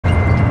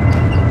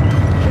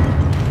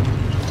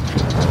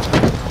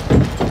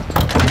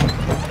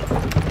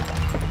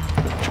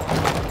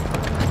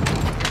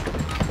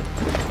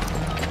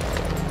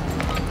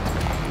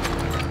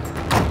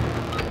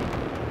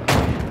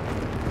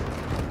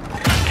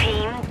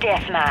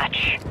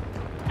Deathmatch.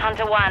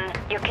 Hunter 1,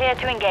 you're clear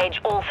to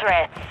engage all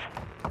threats.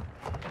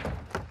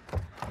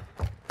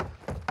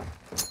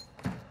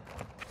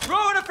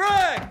 Throwing a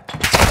frag!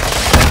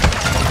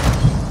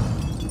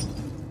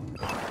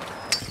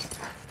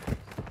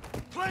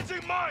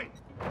 Planting mine!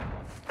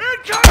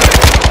 Incoming!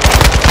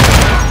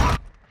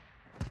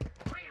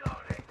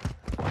 Reloading!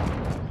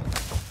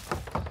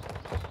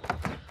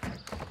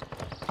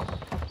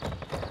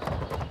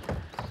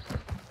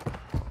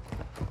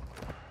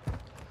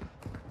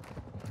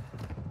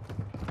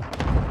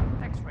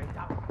 X-ray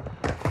down.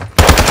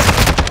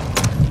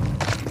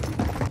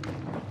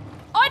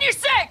 On your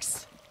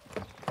six!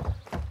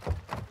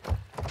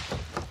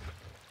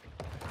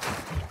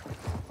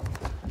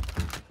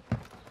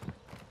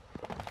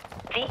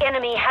 The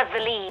enemy has the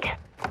lead.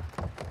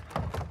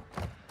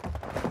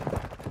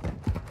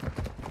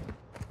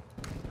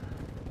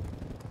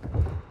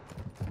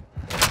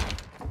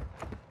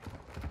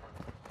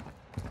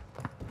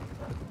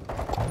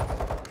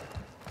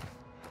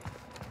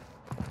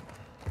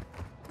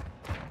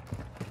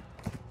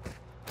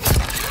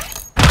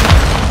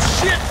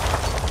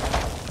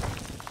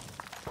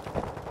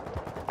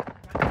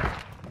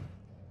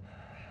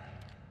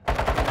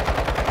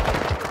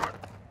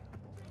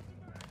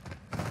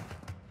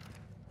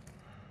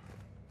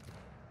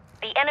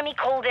 The enemy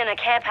called in a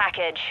care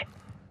package.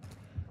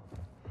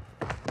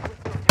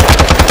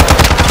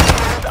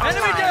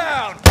 Enemy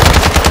down!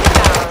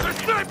 The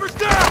sniper's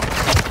down!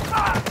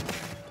 Ah!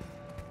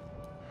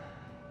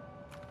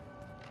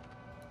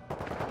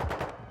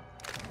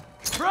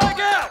 Frag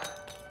out!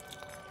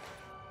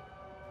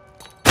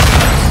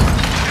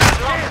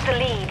 Lost the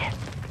lead.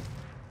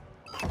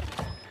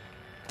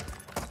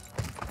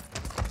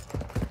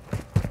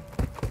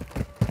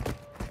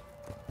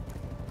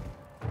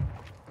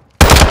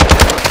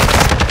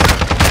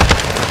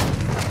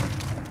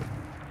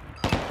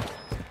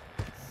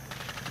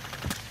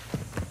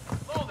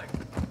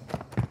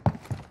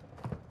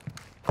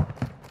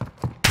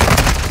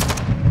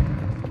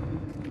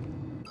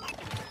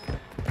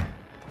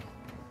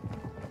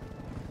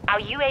 Our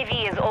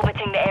UAV is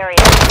orbiting the area.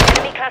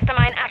 Enemy cluster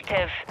mine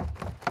active.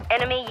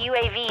 Enemy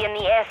UAV in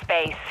the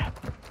airspace.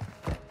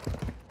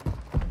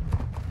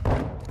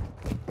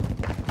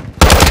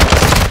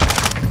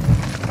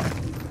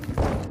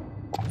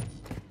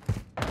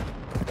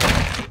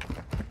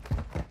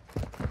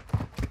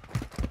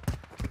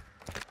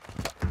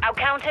 Our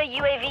counter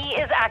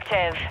UAV is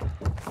active.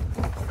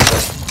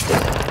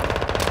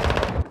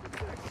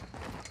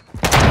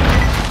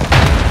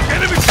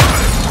 Enemy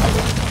spotted!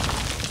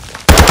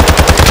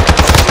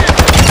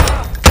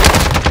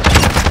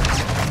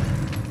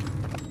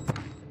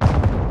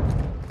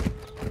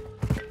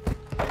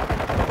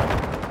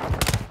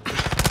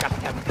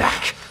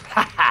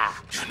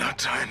 You're not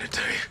dying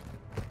today.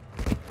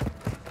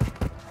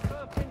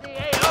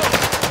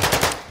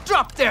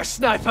 Drop there,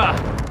 sniper!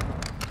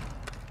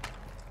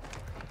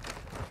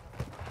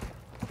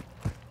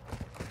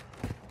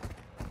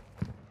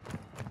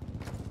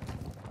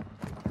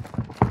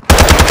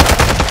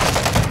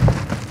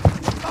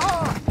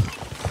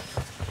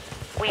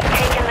 We've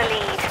taken the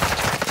lead.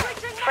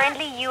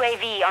 Friendly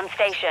UAV on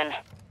station.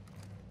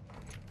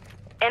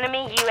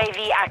 Enemy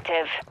UAV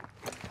active.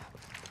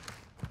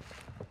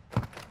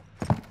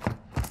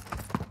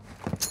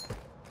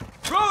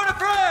 Throwing a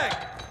frag!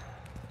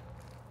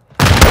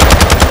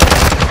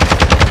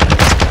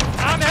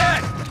 I'm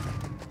hit!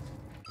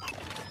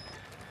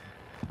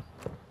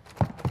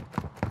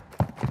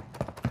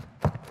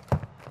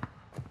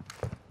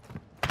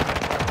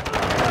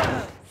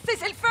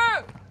 Cessez le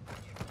feu!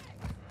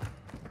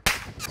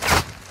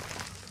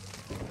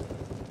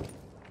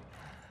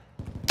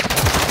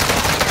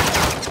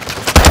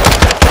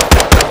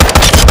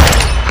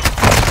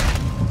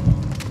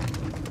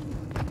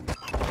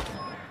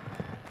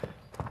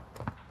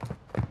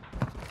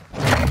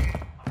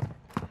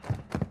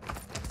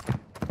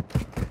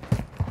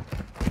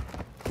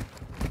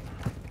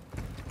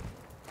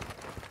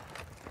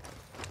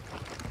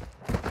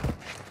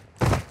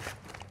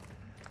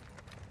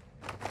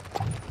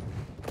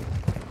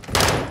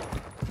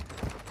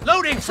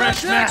 Loading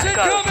fresh max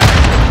incoming!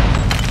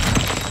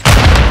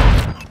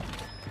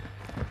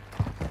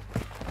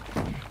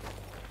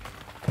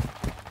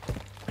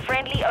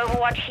 Friendly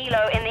Overwatch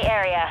helo in the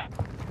area.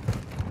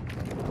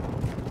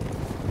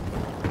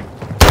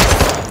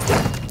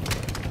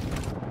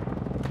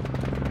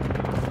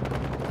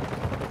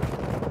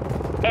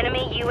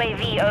 Enemy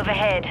UAV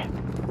overhead.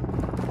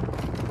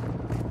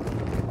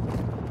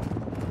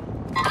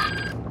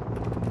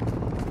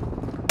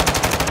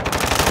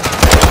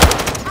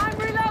 I'm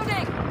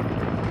reloading!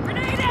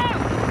 Grenade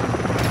out!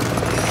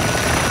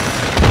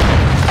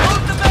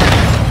 Load the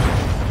mag!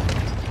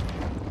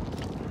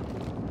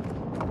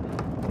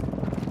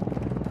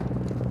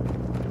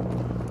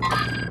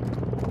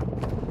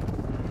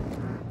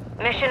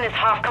 Mission is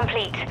half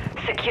complete.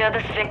 Secure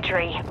this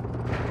victory.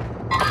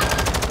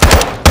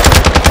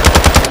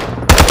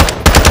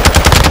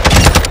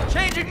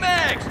 Changing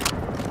mags!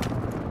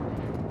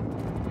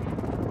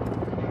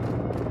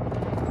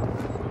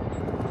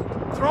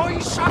 Throw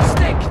your shot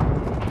stick!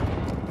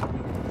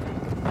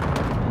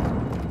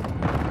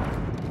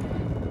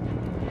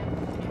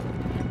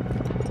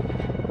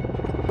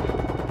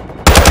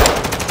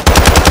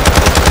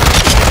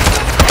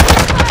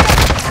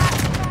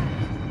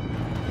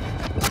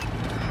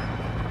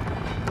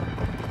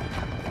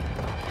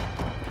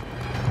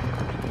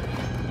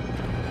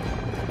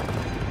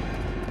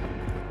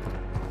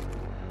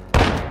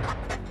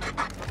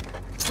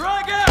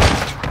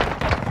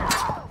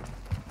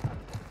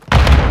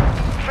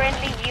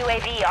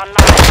 UAV online.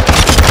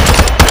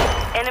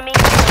 Enemy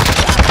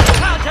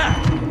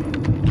Contact!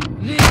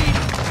 Need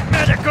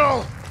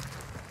medical!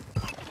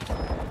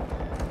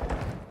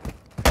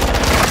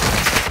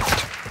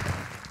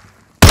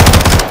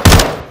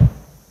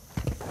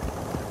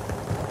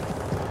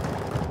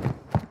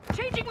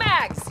 Changing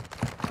mags!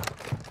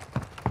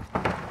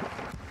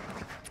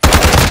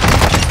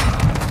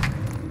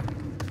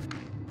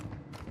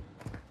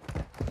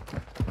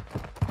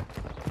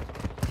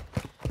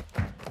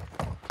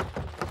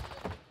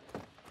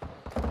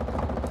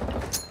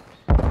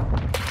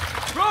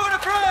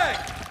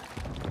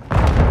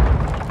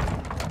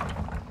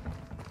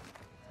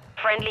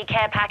 friendly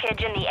care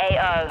package in the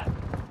AO.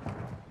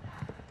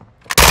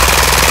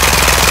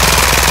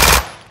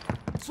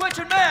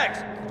 Switching mags!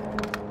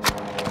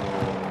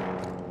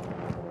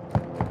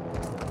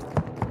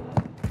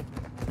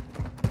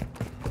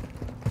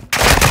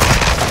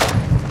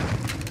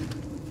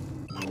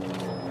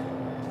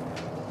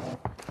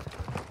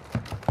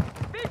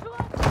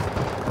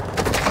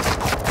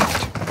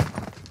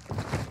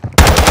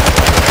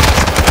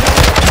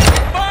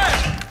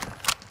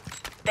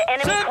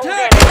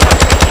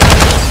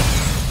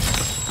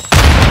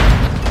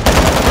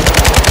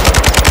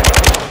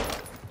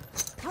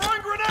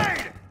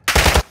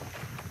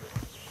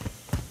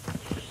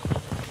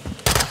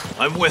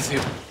 I'm with you.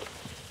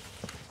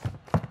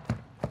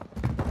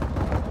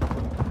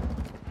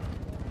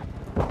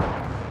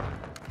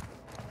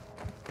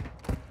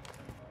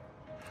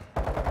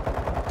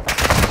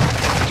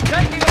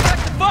 Taking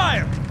effective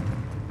fire!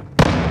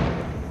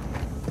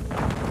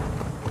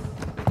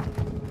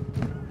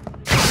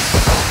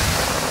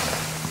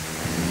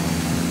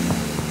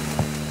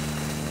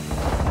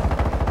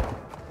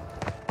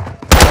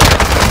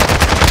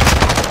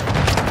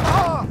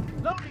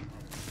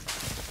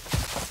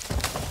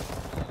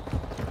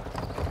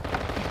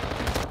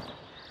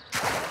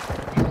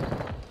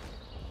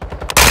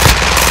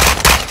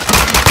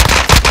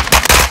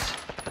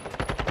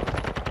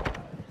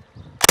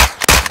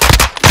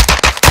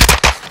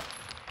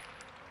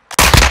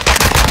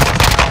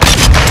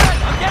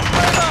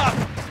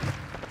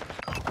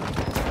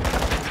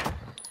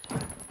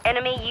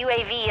 Enemy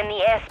UAV in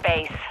the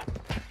airspace.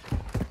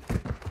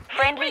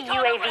 Friendly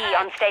UAV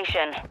on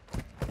station.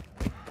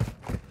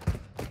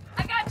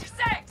 I got you,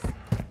 six!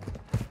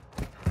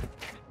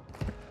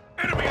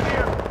 Enemy in the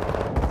air!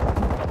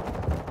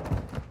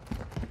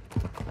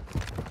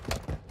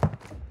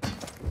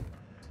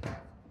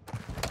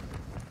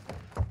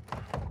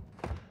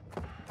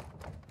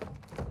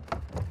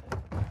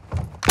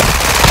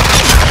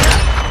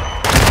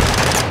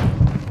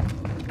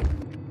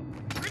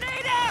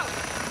 Grenade out!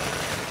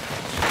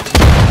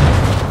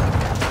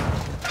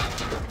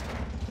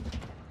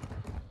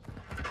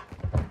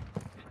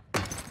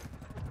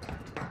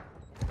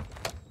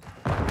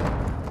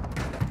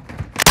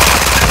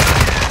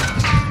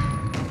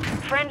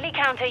 Friendly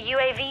counter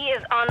UAV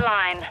is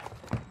online.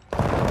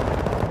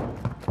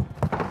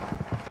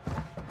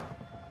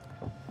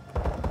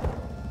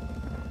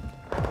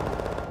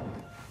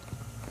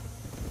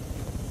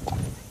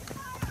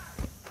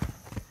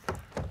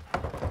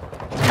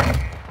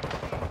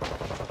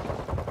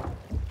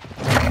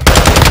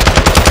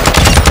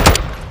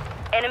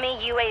 Enemy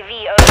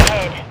UAV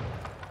overhead.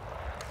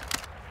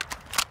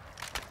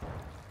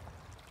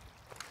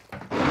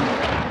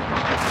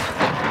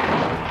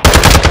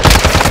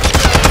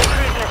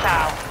 Cruise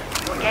missile.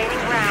 We're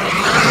gaining ground.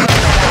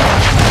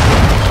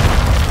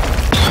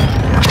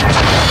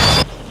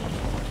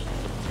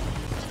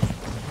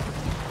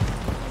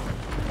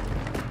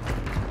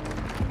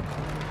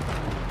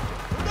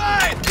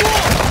 Right!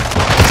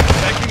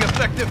 Taking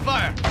effective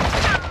fire!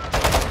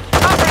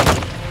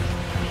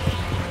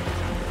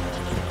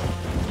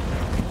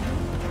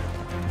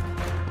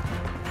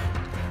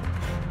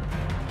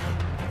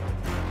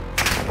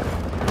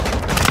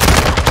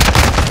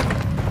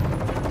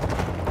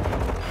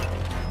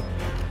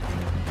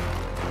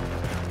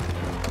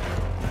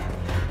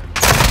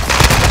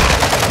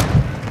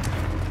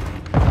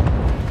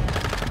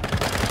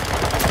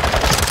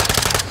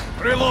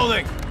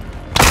 Reloading!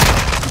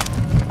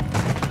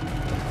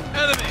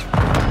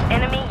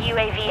 Enemy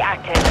UAV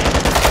active.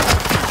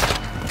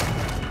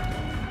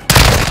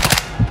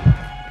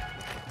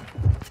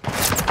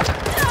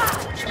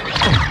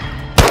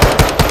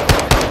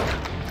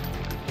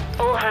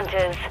 All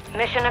hunters,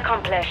 mission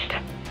accomplished.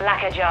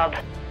 Lack a job.